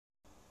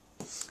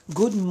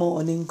Good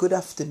morning, good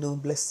afternoon,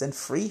 blessed and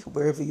free,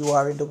 wherever you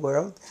are in the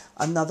world.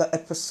 Another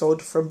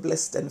episode from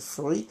Blessed and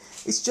Free.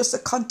 It's just a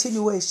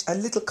continuation, a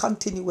little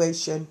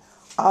continuation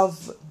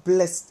of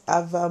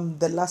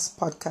the last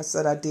podcast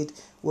that I did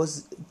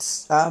was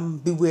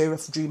beware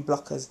of dream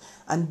blockers,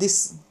 and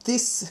this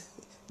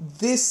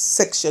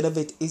section of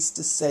it is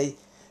to say,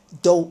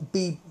 don't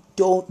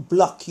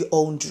block your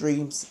own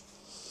dreams.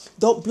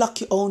 Don't block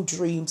your own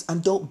dreams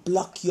and don't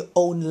block your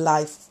own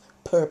life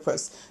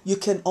purpose. You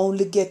can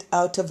only get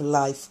out of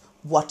life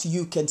what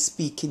you can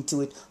speak into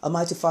it.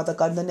 Almighty Father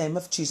God, in the name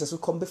of Jesus, we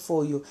come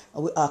before you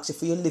and we ask you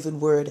for your living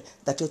word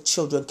that your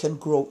children can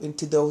grow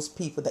into those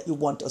people that you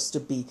want us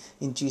to be.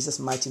 In Jesus'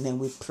 mighty name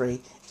we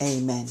pray.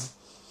 Amen.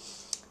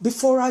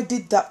 Before I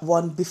did that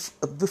one,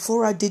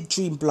 before I did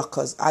dream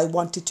blockers, I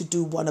wanted to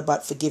do one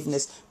about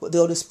forgiveness, but the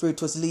Holy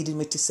Spirit was leading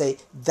me to say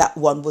that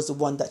one was the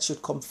one that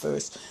should come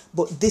first.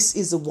 But this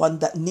is the one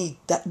that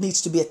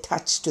needs to be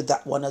attached to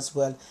that one as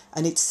well.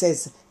 And it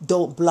says,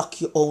 don't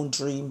block your own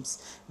dreams,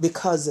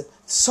 because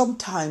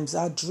sometimes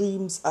our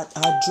dreams and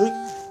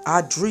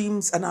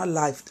our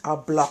life are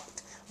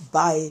blocked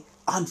by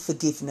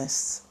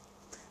unforgiveness,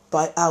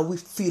 by how we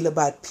feel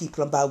about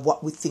people and by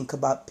what we think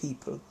about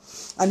people.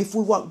 And if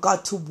we want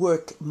God to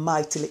work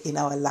mightily in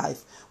our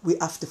life, we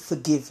have to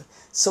forgive.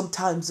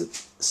 Sometimes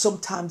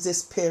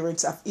as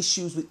parents have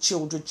issues with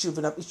children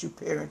have issues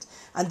with parents,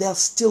 and they'll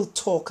still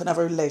talk and have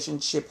a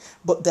relationship,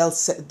 but they'll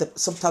say,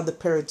 sometimes the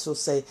parents will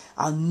say,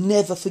 I'll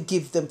never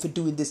forgive them for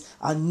doing this,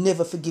 I'll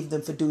never forgive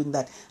them for doing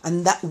that.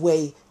 And that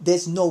way,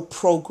 there's no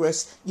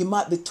progress. You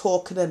might be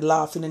talking and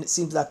laughing and it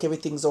seems like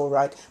everything's all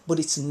right, but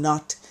it's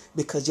not,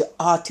 because your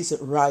heart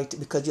isn't right,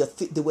 because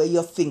the way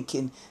you're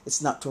thinking,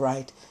 it's not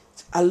right.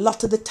 A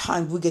lot of the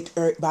time we get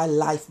hurt by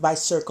life, by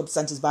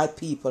circumstances, by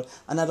people,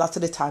 and a lot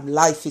of the time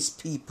life is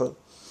people.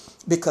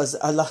 Because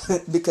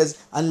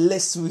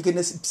unless we're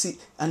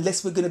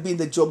gonna be in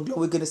the jungle,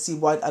 we're gonna see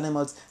wild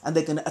animals and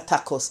they're gonna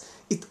attack us.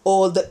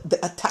 All the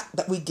attack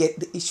that we get,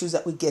 the issues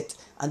that we get,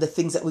 and the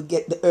things that we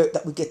get, the hurt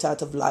that we get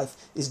out of life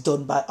is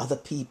done by other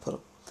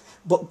people.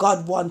 But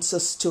God wants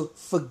us to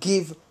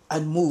forgive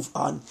and move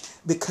on,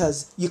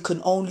 because you can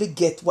only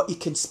get what you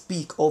can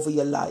speak over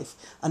your life.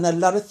 And a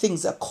lot of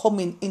things are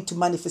coming into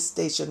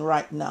manifestation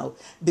right now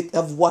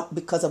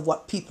because of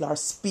what people are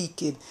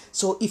speaking.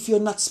 So if you're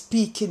not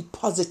speaking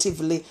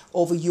positively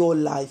over your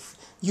life,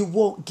 you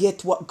won't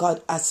get what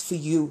God has for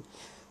you.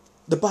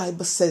 The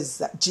Bible says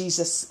that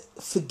Jesus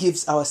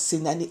forgives our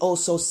sin, and he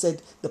also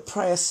said, the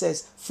prayer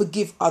says,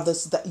 forgive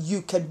others that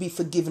you can be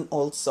forgiven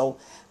also.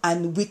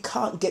 And we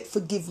can't get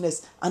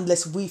forgiveness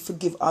unless we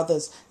forgive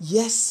others.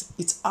 Yes,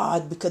 it's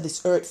hard because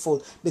it's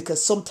hurtful,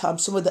 because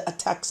sometimes some of the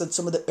attacks and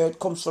some of the hurt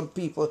comes from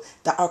people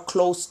that are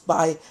close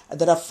by,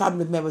 that are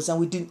family members, and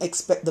we didn't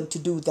expect them to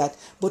do that.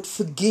 But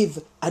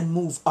forgive and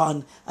move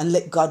on and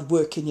let God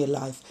work in your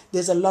life.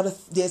 There's a lot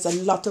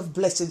of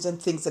blessings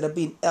and things that are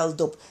being held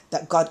up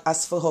that God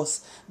has for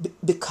us,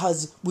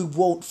 because we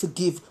won't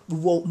forgive, we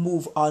won't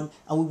move on,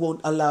 and we won't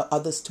allow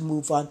others to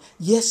move on.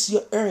 Yes,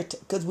 you're hurt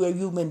because we're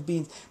human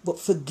beings, but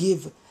forgive.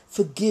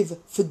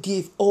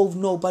 Oh,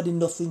 nobody,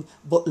 nothing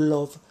but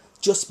love.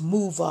 Just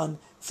move on.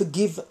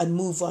 Forgive and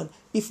move on.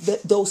 If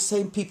those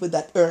same people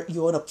that hurt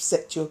you and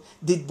upset you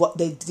did what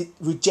they did,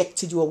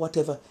 rejected you or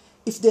whatever,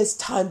 if there's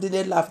time in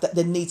their life that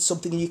they need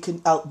something and you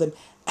can help them.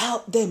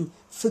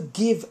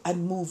 Forgive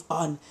and move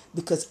on,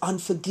 because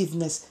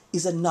unforgiveness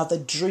is another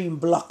dream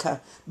blocker,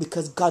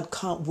 because God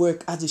can't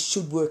work as he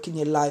should work in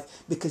your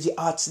life, because your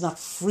heart's not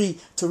free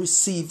to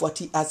receive what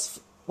he has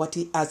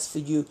for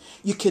you.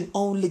 You can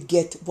only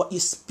get what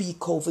you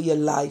speak over your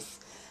life.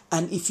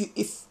 And if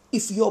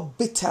you're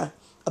bitter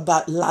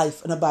about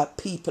life and about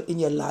people in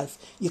your life,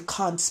 you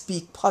can't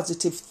speak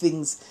positive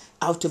things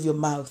out of your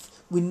mouth.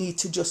 We need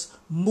to just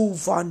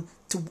move on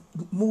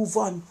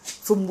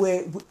from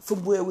where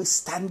we're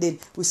standing.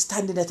 We're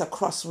standing at a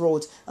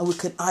crossroads, and we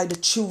can either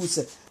choose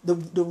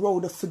the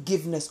road of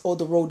forgiveness or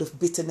the road of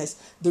bitterness.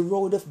 The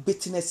road of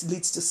bitterness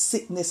leads to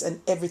sickness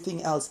and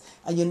everything else,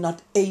 and you're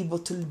not able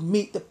to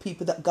meet the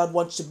people that God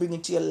wants to bring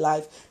into your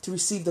life, to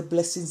receive the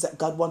blessings that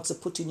God wants to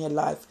put in your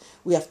life.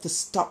 We have to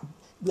stop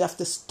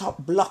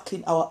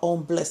blocking our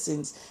own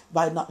blessings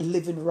by not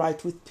living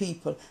right with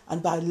people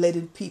and by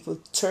letting people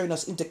turn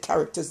us into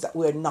characters that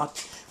we're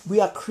not.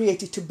 We are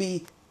created to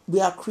be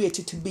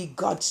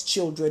God's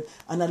children,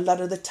 and a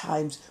lot of the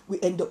times we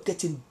end up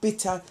getting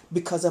bitter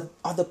because of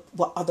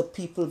what other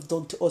people have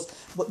done to us.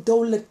 But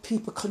don't let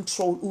people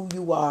control who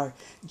you are.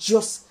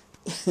 Just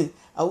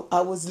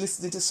I was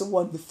listening to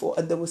someone before,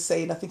 and they were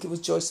saying, I think it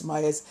was Joyce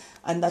Myers,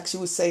 and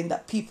actually was saying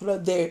that people are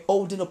there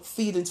holding up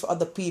feelings for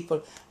other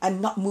people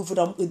and not moving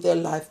on with their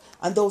life,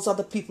 and those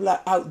other people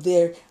are out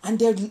there and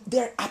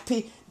they're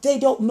happy. They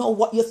don't know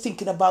what you're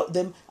thinking about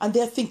them, and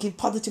they're thinking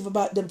positive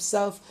about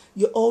themselves.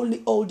 You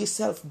only hold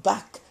yourself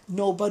back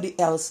nobody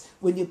else.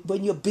 When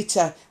you're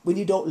bitter, when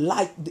you don't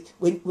like,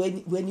 when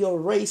you're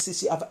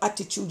racist, you have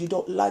attitude, you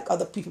don't like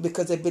other people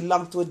because they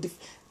belong to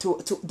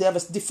they have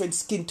a different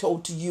skin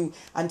tone to you.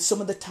 And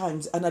some of the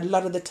times, and a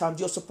lot of the times,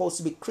 you're supposed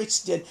to be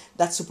Christian.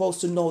 That's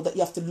supposed to know that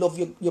you have to love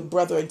your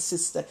brother and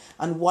sister.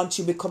 And once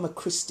you become a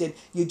Christian,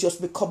 you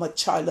just become a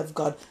child of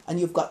God, and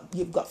you've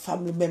got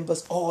family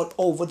members all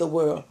over the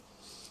world.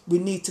 We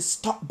need to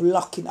stop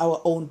blocking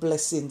our own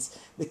blessings,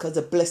 because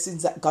the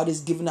blessings that God is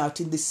giving out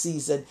in this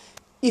season,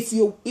 if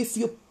you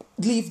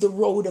leave the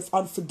road of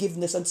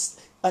unforgiveness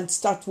and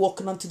start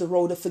walking onto the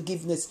road of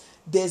forgiveness,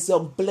 there's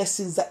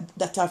blessings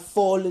that are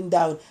falling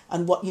down,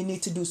 and what you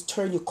need to do is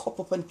turn your cup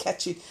up and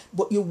catch it.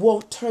 But you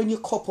won't turn your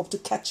cup up to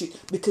catch it,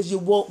 because you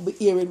won't be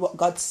hearing what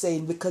God's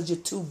saying, because you're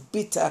too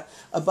bitter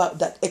about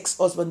that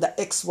ex-husband, that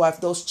ex-wife,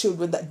 those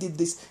children that did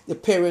this, your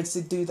parents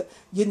did do that.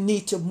 You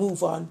need to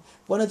move on.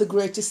 One of the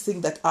greatest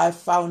things that I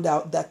found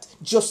out, that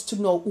just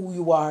to know who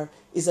you are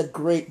is a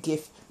great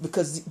gift,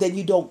 because then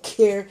you don't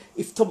care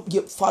if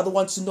your father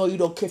wants to know you,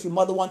 don't care if your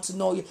mother wants to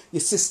know you,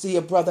 your sister,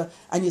 your brother,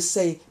 and you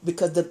say,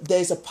 because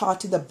there's a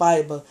part in the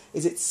Bible,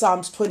 is it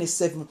Psalms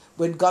 27,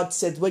 when God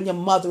said, when your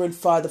mother and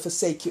father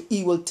forsake you,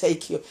 he will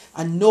take you.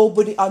 And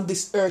nobody on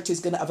this earth is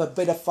going to have a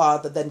better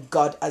father than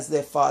God as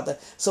their father.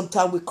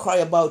 Sometimes we cry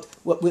about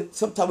we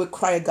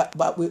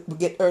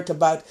get hurt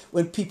about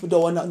when people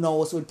don't want to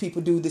know us, when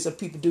people do this and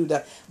people do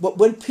that. But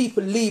when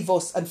people leave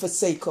us and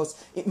forsake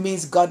us, it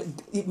means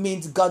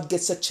God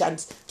gets a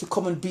chance to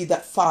come and be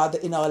that father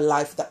in our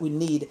life that we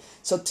need.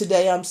 So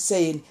today I'm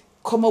saying,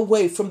 come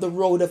away from the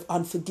road of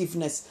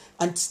unforgiveness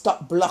and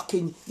stop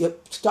blocking your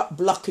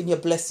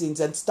blessings,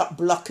 and stop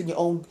blocking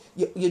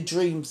your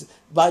dreams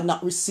by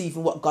not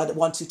receiving what God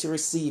wants you to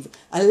receive.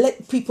 And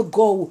let people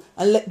go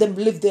and let them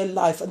live their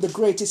life. And the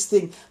greatest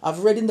thing I've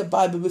read in the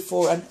Bible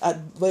before,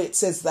 and where it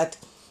says that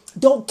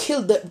don't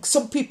kill them.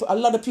 A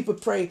lot of people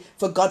pray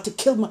for God to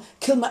kill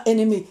my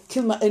enemy,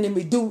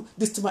 do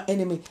this to my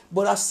enemy.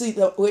 But I see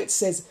that where it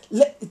says,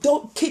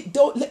 don't kill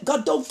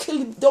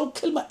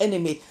my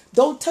enemy.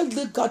 Don't tell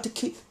God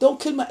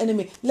don't kill my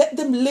enemy. Let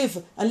them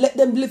live, and let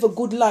them live a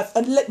good life,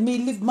 and let me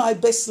live my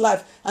best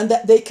life, and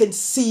that they can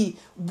see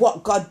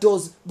what God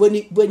does when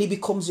he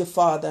becomes your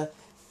father.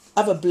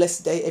 Have a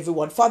blessed day,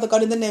 everyone. Father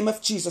God, in the name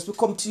of Jesus, we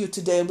come to you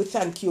today and we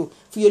thank you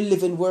for your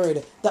living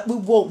word, that we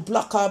won't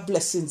block our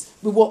blessings.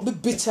 We won't be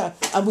bitter,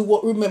 and we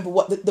won't remember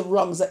what the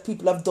wrongs that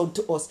people have done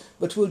to us,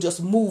 but we'll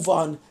just move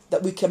on,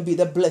 that we can be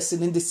the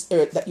blessing in this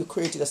earth that you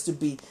created us to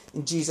be.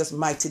 In Jesus'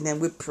 mighty name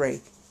we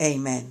pray.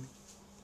 Amen.